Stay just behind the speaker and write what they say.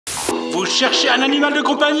Vous cherchez un animal de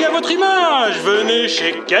compagnie à votre image? Venez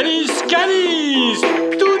chez Canis.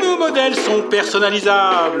 Tous nos modèles sont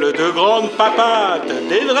personnalisables, de grandes papates,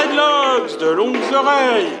 des dreadlocks, de longues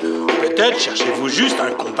oreilles. Peut-être cherchez-vous juste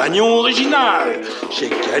un compagnon original. Chez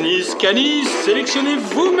Canis, sélectionnez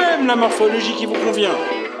vous-même la morphologie qui vous convient.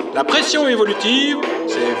 La pression évolutive,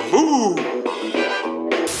 c'est vous.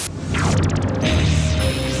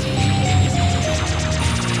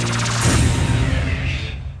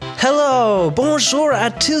 Hello, bonjour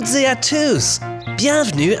à toutes et à tous.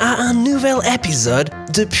 Bienvenue à un nouvel épisode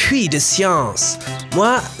de Puits de Science.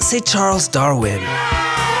 Moi, c'est Charles Darwin.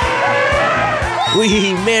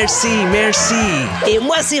 Oui, merci. Et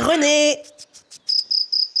moi, c'est René.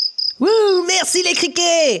 Wouh, merci les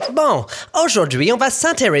criquets. Bon, aujourd'hui, on va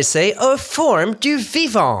s'intéresser aux formes du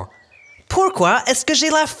vivant. Pourquoi est-ce que j'ai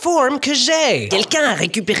la forme que j'ai? Quelqu'un a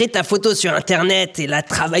récupéré ta photo sur Internet et l'a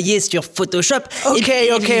travaillée sur Photoshop. Ok.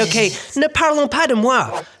 Ne parlons pas de moi.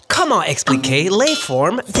 Comment expliquer les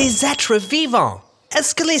formes des êtres vivants?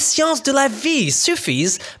 Est-ce que les sciences de la vie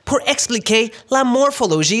suffisent pour expliquer la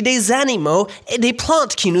morphologie des animaux et des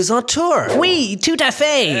plantes qui nous entourent? Oui, tout à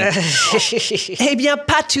fait. Eh bien,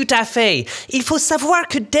 pas tout à fait. Il faut savoir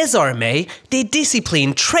que désormais, des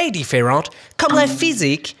disciplines très différentes, comme la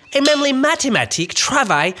physique et même les mathématiques,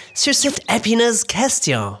 travaillent sur cette épineuse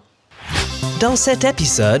question. Dans cet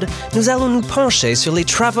épisode, nous allons nous pencher sur les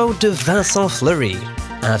travaux de Vincent Fleury,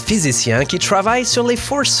 un physicien qui travaille sur les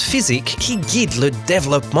forces physiques qui guident le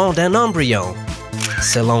développement d'un embryon.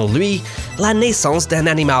 Selon lui, la naissance d'un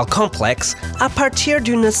animal complexe à partir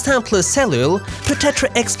d'une simple cellule peut être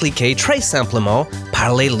expliquée très simplement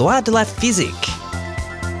par les lois de la physique.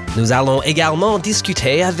 Nous allons également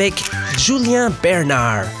discuter avec Julien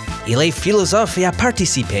Bernard. Il est philosophe et a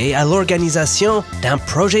participé à l'organisation d'un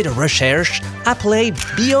projet de recherche appelé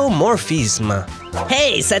biomorphisme.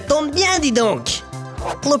 Hey, ça tombe bien, dis donc.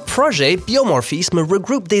 Le projet biomorphisme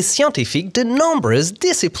regroupe des scientifiques de nombreuses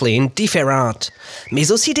disciplines différentes,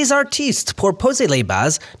 mais aussi des artistes pour poser les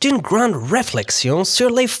bases d'une grande réflexion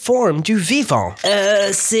sur les formes du vivant.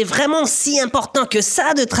 C'est vraiment si important que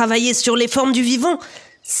ça de travailler sur les formes du vivant?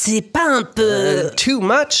 C'est pas un peu... Too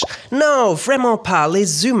much? Non, vraiment pas.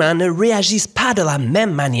 Les humains ne réagissent pas de la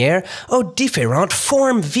même manière aux différentes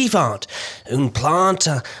formes vivantes. Une plante,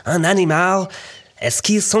 un animal... Est-ce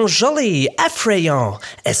qu'ils sont jolis, effrayants?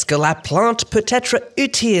 Est-ce que la plante peut être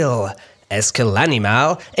utile? Est-ce que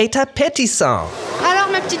l'animal est appétissant?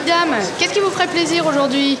 Alors, ma petite dame, qu'est-ce qui vous ferait plaisir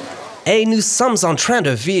aujourd'hui? Et nous sommes en train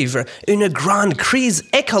de vivre une grande crise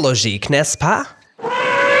écologique, n'est-ce pas?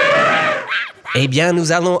 Eh bien,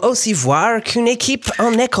 nous allons aussi voir qu'une équipe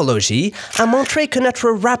en écologie a montré que notre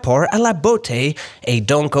rapport à la beauté et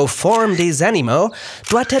donc aux formes des animaux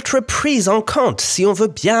doit être pris en compte si on veut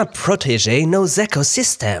bien protéger nos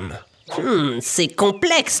écosystèmes. C'est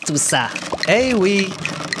complexe tout ça. Eh oui,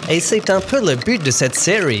 et c'est un peu le but de cette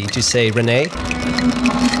série, tu sais, René.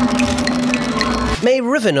 Mais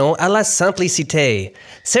revenons à la simplicité.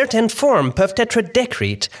 Certaines formes peuvent être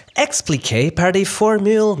décrites, expliquées par des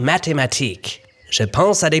formules mathématiques. Je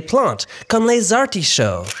pense à des plantes comme les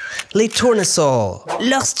artichauts, les tournesols.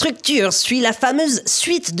 Leur structure suit la fameuse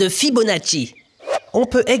suite de Fibonacci. On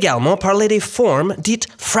peut également parler des formes dites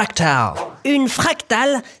fractales. Une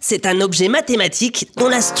fractale, c'est un objet mathématique dont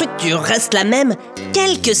la structure reste la même,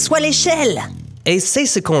 quelle que soit l'échelle. Et c'est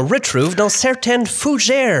ce qu'on retrouve dans certaines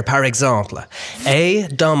fougères, par exemple. Et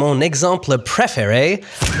dans mon exemple préféré,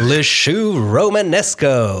 le chou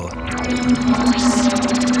romanesco.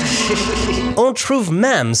 On trouve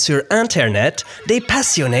même sur Internet des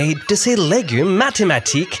passionnés de ces légumes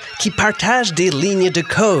mathématiques qui partagent des lignes de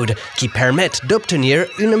code qui permettent d'obtenir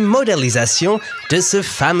une modélisation de ce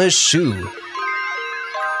fameux chou.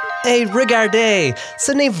 Et regardez,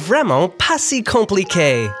 ce n'est vraiment pas si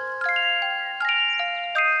compliqué.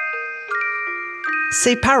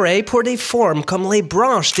 C'est pareil pour des formes comme les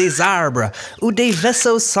branches des arbres ou des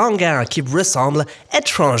vaisseaux sanguins qui ressemblent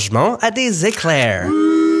étrangement à des éclairs.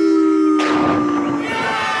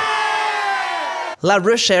 La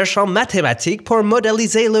recherche en mathématiques pour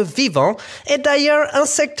modéliser le vivant est d'ailleurs un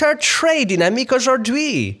secteur très dynamique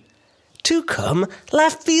aujourd'hui, tout comme la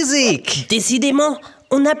physique. Décidément,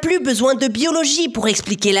 on n'a plus besoin de biologie pour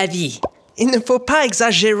expliquer la vie. Il ne faut pas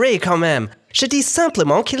exagérer quand même. Je dis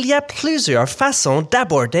simplement qu'il y a plusieurs façons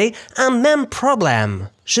d'aborder un même problème.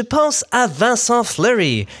 Je pense à Vincent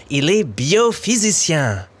Fleury, il est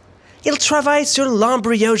biophysicien. Il travaille sur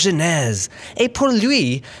l'embryogenèse et pour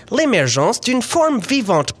lui, l'émergence d'une forme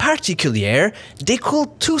vivante particulière découle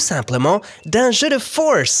tout simplement d'un jeu de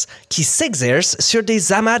force qui s'exerce sur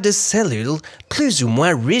des amas de cellules plus ou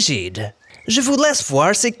moins rigides. Je vous laisse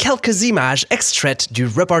voir ces quelques images extraites du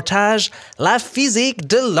reportage « La physique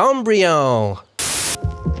de l'embryon ».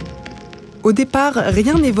 Au départ,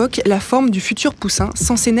 rien n'évoque la forme du futur poussin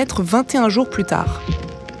censé naître 21 jours plus tard.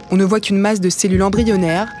 On ne voit qu'une masse de cellules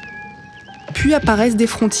embryonnaires, puis apparaissent des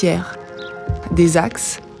frontières, des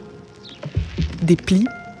axes, des plis.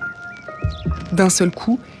 D'un seul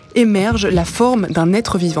coup, émerge la forme d'un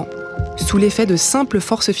être vivant, sous l'effet de simples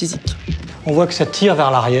forces physiques. On voit que ça tire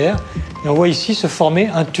vers l'arrière, et on voit ici se former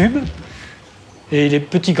un tube. Et les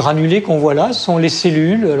petits granulés qu'on voit là sont les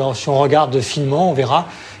cellules. Alors si on regarde finement, on verra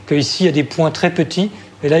qu'ici il y a des points très petits,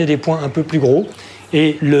 et là il y a des points un peu plus gros.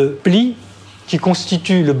 Et le pli qui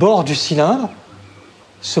constitue le bord du cylindre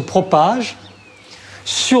se propage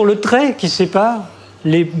sur le trait qui sépare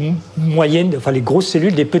les moyennes, enfin les grosses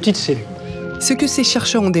cellules des petites cellules. Ce que ces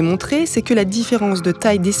chercheurs ont démontré, c'est que la différence de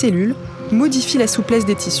taille des cellules modifie la souplesse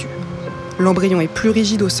des tissus. L'embryon est plus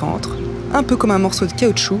rigide au centre, un peu comme un morceau de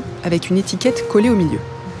caoutchouc avec une étiquette collée au milieu.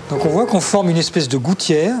 Donc on voit qu'on forme une espèce de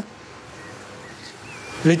gouttière.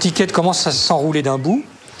 L'étiquette commence à s'enrouler d'un bout,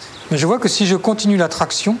 mais je vois que si je continue la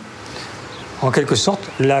traction, en quelque sorte,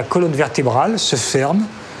 la colonne vertébrale se ferme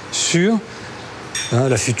sur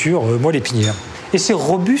la future moelle épinière. Et c'est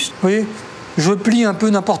robuste, vous voyez, je plie un peu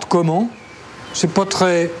n'importe comment. C'est pas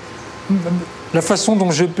très... La façon dont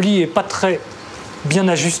je plie est pas très bien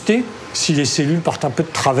ajustée. Si les cellules partent un peu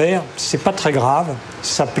de travers, c'est pas très grave,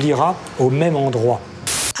 ça pliera au même endroit.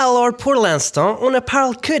 Alors pour l'instant, on ne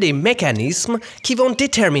parle que des mécanismes qui vont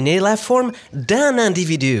déterminer la forme d'un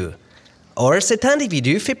individu. Or, cet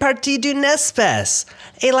individu fait partie d'une espèce,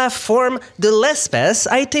 et la forme de l'espèce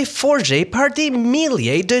a été forgée par des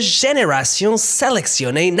milliers de générations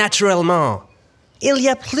sélectionnées naturellement. Il y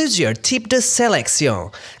a plusieurs types de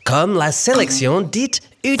sélection, comme la sélection dite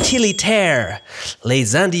utilitaire.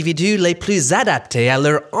 Les individus les plus adaptés à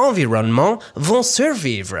leur environnement vont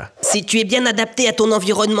survivre. Si tu es bien adapté à ton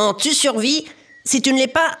environnement, tu survis. Si tu ne l'es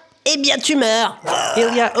pas, eh bien tu meurs.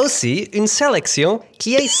 Il y a aussi une sélection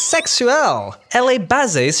qui est sexuelle. Elle est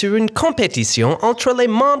basée sur une compétition entre les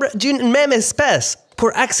membres d'une même espèce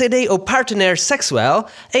pour accéder aux partenaires sexuels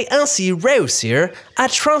et ainsi réussir à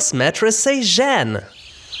transmettre ses gènes.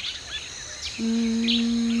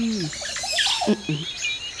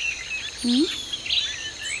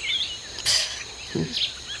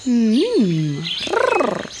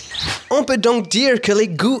 On peut donc dire que les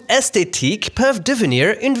goûts esthétiques peuvent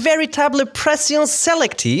devenir une véritable pression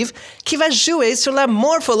sélective qui va jouer sur la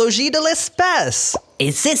morphologie de l'espèce.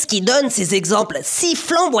 Et c'est ce qui donne ces exemples si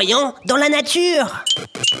flamboyants dans la nature.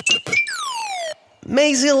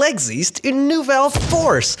 Mais il existe une nouvelle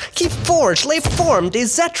force qui forge les formes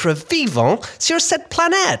des êtres vivants sur cette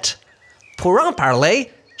planète. Pour en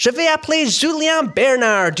parler, je vais appeler Julien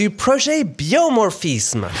Bernard du projet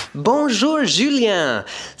Biomorphisme. Bonjour Julien.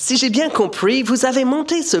 Si j'ai bien compris, vous avez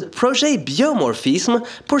monté ce projet Biomorphisme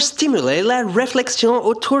pour stimuler la réflexion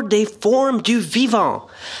autour des formes du vivant.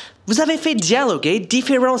 Vous avez fait dialoguer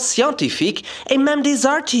différents scientifiques et même des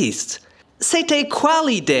artistes. C'était quoi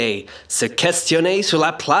l'idée? Se questionner sur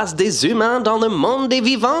la place des humains dans le monde des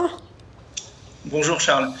vivants? Bonjour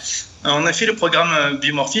Charles. En effet, le programme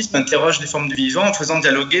Biomorphisme interroge les formes du vivant en faisant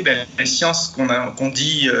dialoguer les sciences qu'on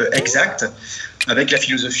dit exactes avec la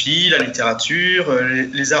philosophie, la littérature,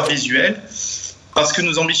 les arts visuels, parce que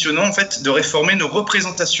nous ambitionnons en fait de réformer nos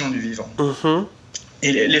représentations du vivant.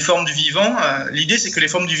 Et les formes du vivant, l'idée c'est que les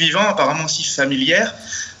formes du vivant, apparemment si familières,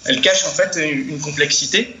 elles cachent en fait une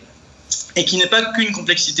complexité, et qui n'est pas qu'une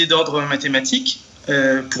complexité d'ordre mathématique.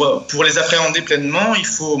 Pour les appréhender pleinement, il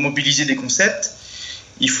faut mobiliser des concepts,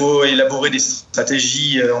 il faut élaborer des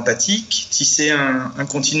stratégies empathiques, tisser un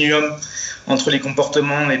continuum entre les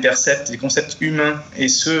comportements, les percepts, les concepts humains et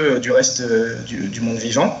ceux du reste du monde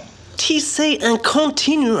vivant. Tisser un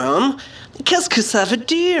continuum? Qu'est-ce que ça veut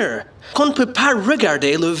dire? Qu'on ne peut pas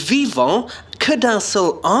regarder le vivant que d'un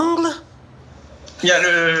seul angle?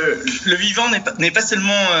 Le vivant n'est pas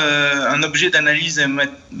seulement un objet d'analyse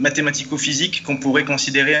mathématico-physique qu'on pourrait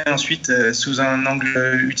considérer ensuite sous un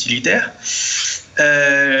angle utilitaire.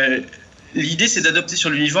 L'idée, c'est d'adopter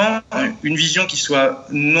sur le vivant une vision qui soit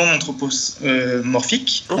non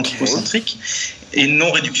anthropomorphique, anthropocentrique, et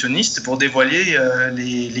non réductionniste pour dévoiler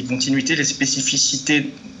les continuités, les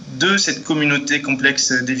spécificités de cette communauté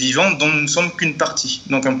complexe des vivants dont nous ne sommes qu'une partie.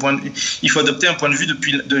 Donc il faut adopter un point de vue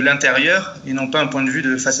de l'intérieur et non pas un point de vue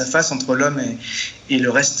de face à face entre l'homme et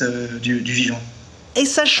le reste du vivant. Et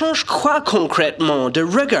ça change quoi concrètement de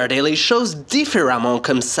regarder les choses différemment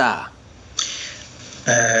comme ça?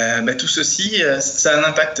 Tout ceci, ça a un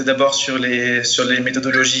impact d'abord sur les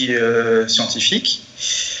méthodologies scientifiques.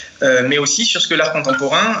 mais aussi sur ce que l'art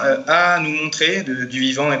contemporain a à nous montrer du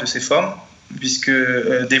vivant et de ses formes, puisque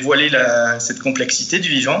dévoiler cette complexité du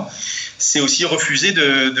vivant, c'est aussi refuser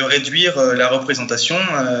de réduire la représentation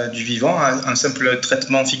du vivant à un simple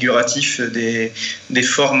traitement figuratif des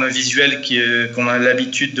formes visuelles qu'on a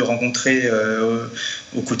l'habitude de rencontrer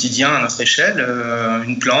au quotidien à notre échelle,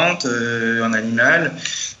 une plante, un animal.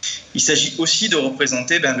 Il s'agit aussi de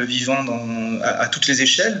représenter le vivant à toutes les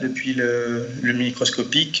échelles, depuis le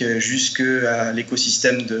microscopique jusqu'à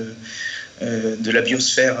l'écosystème de la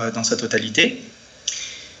biosphère dans sa totalité.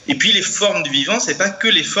 Et puis les formes du vivant, ce n'est pas que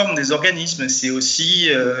les formes des organismes, c'est aussi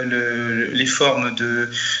les formes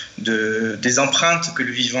des empreintes que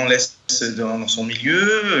le vivant laisse dans son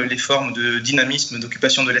milieu, les formes de dynamisme,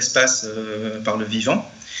 d'occupation de l'espace par le vivant.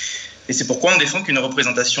 Et c'est pourquoi on défend qu'une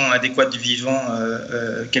représentation adéquate du vivant,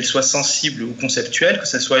 qu'elle soit sensible ou conceptuelle, que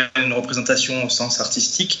ce soit une représentation au sens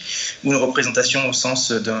artistique ou une représentation au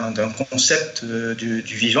sens d'un concept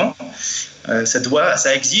du vivant,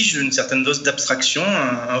 ça exige une certaine dose d'abstraction,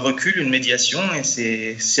 un recul, une médiation, et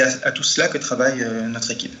c'est à tout cela que travaille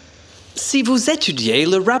notre équipe. Si vous étudiez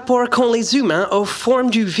le rapport qu'ont les humains aux formes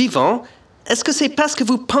du vivant, est-ce que c'est parce que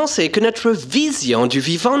vous pensez que notre vision du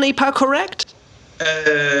vivant n'est pas correcte ?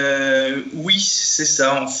 Oui, c'est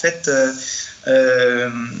ça. En fait,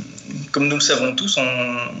 comme nous le savons tous,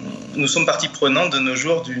 nous sommes partie prenante de nos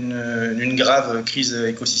jours d'une grave crise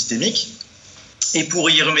écosystémique. Et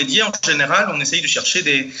pour y remédier, en général, on essaye de chercher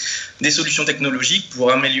des solutions technologiques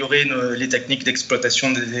pour améliorer les techniques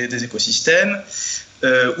d'exploitation des écosystèmes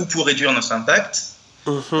ou pour réduire notre impact.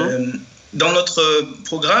 Dans notre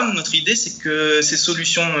programme, notre idée, c'est que ces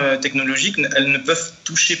solutions technologiques, elles ne peuvent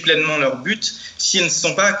toucher pleinement leur but si elles ne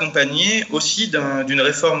sont pas accompagnées aussi d'une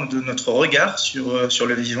réforme de notre regard sur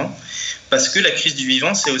le vivant. Parce que la crise du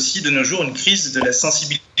vivant, c'est aussi de nos jours une crise de la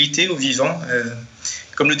sensibilité au vivant,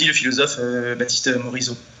 comme le dit le philosophe Baptiste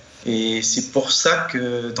Morisot. Et c'est pour ça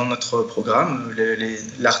que dans notre programme,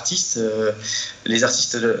 les artistes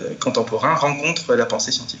contemporains rencontrent la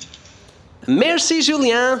pensée scientifique. Merci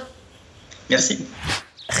Julien. Merci.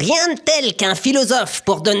 Rien de tel qu'un philosophe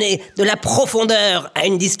pour donner de la profondeur à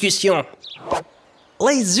une discussion.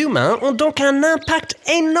 Les humains ont donc un impact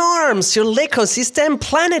énorme sur l'écosystème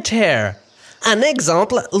planétaire. Un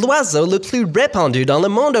exemple, l'oiseau le plus répandu dans le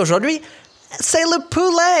monde aujourd'hui, c'est le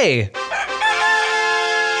poulet.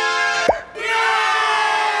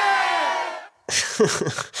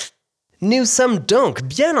 Nous sommes donc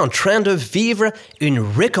bien en train de vivre une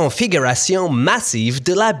reconfiguration massive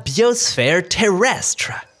de la biosphère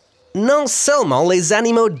terrestre. Non seulement les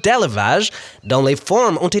animaux d'élevage, dont les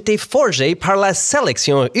formes ont été forgées par la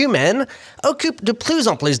sélection humaine, occupent de plus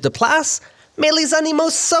en plus de place, mais les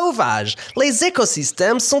animaux sauvages, les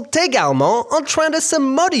écosystèmes sont également en train de se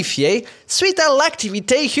modifier suite à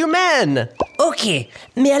l'activité humaine. Ok,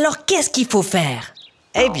 mais alors qu'est-ce qu'il faut faire ?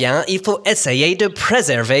 Eh bien, il faut essayer de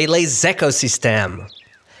préserver les écosystèmes.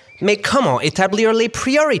 Mais comment établir les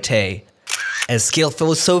priorités? Est-ce qu'il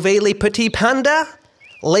faut sauver les petits pandas?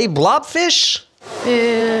 Les blobfish?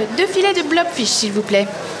 2 filets de blobfish, s'il vous plaît.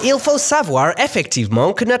 Il faut savoir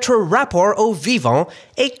effectivement que notre rapport au vivant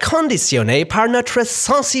est conditionné par notre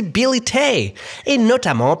sensibilité et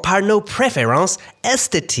notamment par nos préférences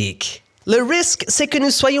esthétiques. Le risque, c'est que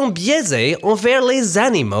nous soyons biaisés envers les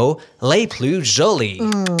animaux les plus jolis.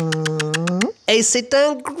 Et c'est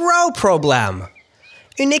un gros problème.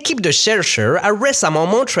 Une équipe de chercheurs a récemment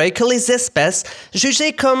montré que les espèces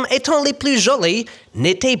jugées comme étant les plus jolies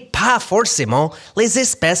n'étaient pas forcément les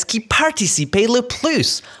espèces qui participaient le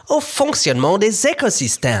plus au fonctionnement des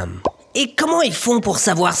écosystèmes. Et comment ils font pour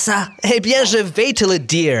savoir ça? Eh bien, je vais te le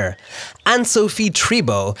dire. Anne-Sophie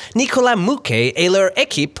Tribot, Nicolas Mouquet et leur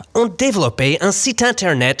équipe ont développé un site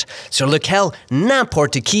internet sur lequel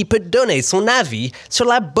n'importe qui peut donner son avis sur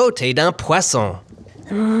la beauté d'un poisson.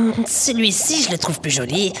 Celui-ci, je le trouve plus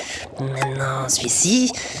joli. Maintenant,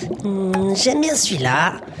 celui-ci. J'aime bien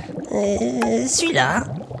celui-là. Celui-là.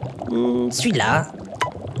 Celui-là.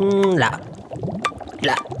 Là.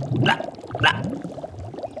 Là. Là. Là.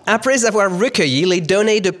 Après avoir recueilli les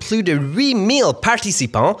données de plus de 8000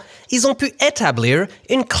 participants, ils ont pu établir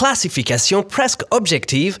une classification presque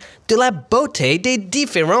objective de la beauté des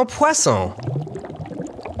différents poissons.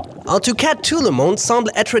 En tout cas, tout le monde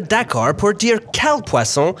semble être d'accord pour dire quels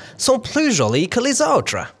poissons sont plus jolis que les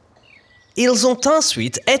autres. Ils ont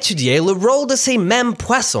ensuite étudié le rôle de ces mêmes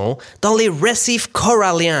poissons dans les récifs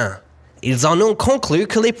coralliens. Ils en ont conclu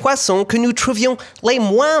que les poissons que nous trouvions les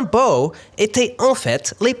moins beaux étaient en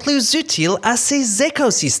fait les plus utiles à ces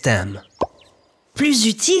écosystèmes. Plus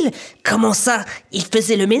utile? Comment ça? Ils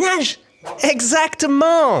faisaient le ménage?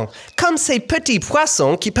 Exactement! Comme ces petits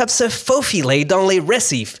poissons qui peuvent se faufiler dans les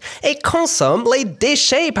récifs et consomment les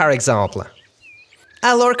déchets, par exemple.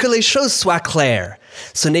 Alors que les choses soient claires,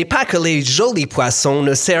 ce n'est pas que les jolis poissons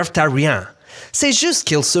ne servent à rien. C'est juste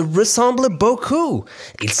qu'ils se ressemblent beaucoup.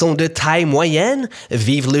 Ils sont de taille moyenne,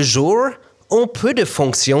 vivent le jour, ont peu de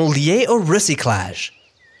fonctions liées au recyclage.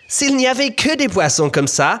 S'il n'y avait que des poissons comme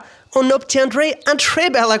ça, on obtiendrait un très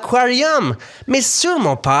bel aquarium, mais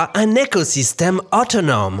sûrement pas un écosystème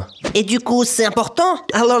autonome. Et du coup, c'est important?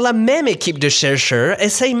 Alors la même équipe de chercheurs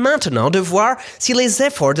essaye maintenant de voir si les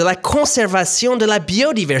efforts de la conservation de la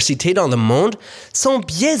biodiversité dans le monde sont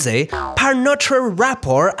biaisés par notre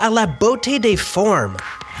rapport à la beauté des formes.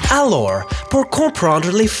 Alors, pour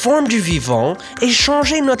comprendre les formes du vivant et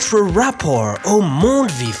changer notre rapport au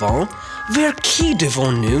monde vivant, vers qui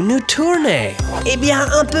devons-nous nous tourner? Eh bien,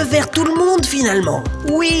 un peu vers tout le monde finalement.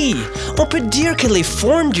 Oui, on peut dire que les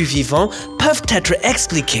formes du vivant peuvent être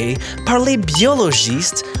expliquées par les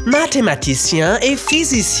biologistes, mathématiciens et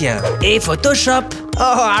physiciens. Et Photoshop. Oh,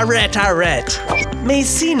 arrête! Mais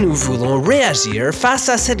si nous voulons réagir face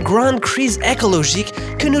à cette grande crise écologique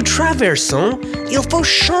que nous traversons, il faut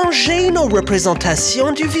changer nos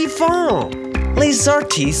représentations du vivant. Les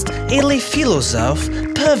artistes et les philosophes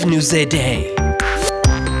peuvent nous aider.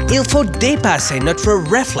 Il faut dépasser notre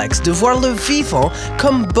réflexe de voir le vivant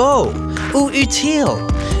comme beau ou utile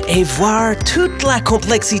et voir toute la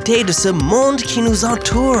complexité de ce monde qui nous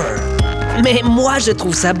entoure. Mais moi, je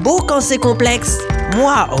trouve ça beau quand c'est complexe.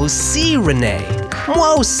 Moi aussi, René.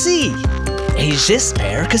 Moi aussi. Et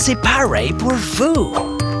j'espère que c'est pareil pour vous.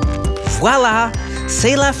 Voilà,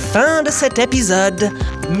 c'est la fin de cet épisode.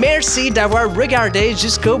 Merci d'avoir regardé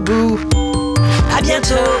jusqu'au bout. À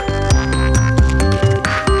bientôt!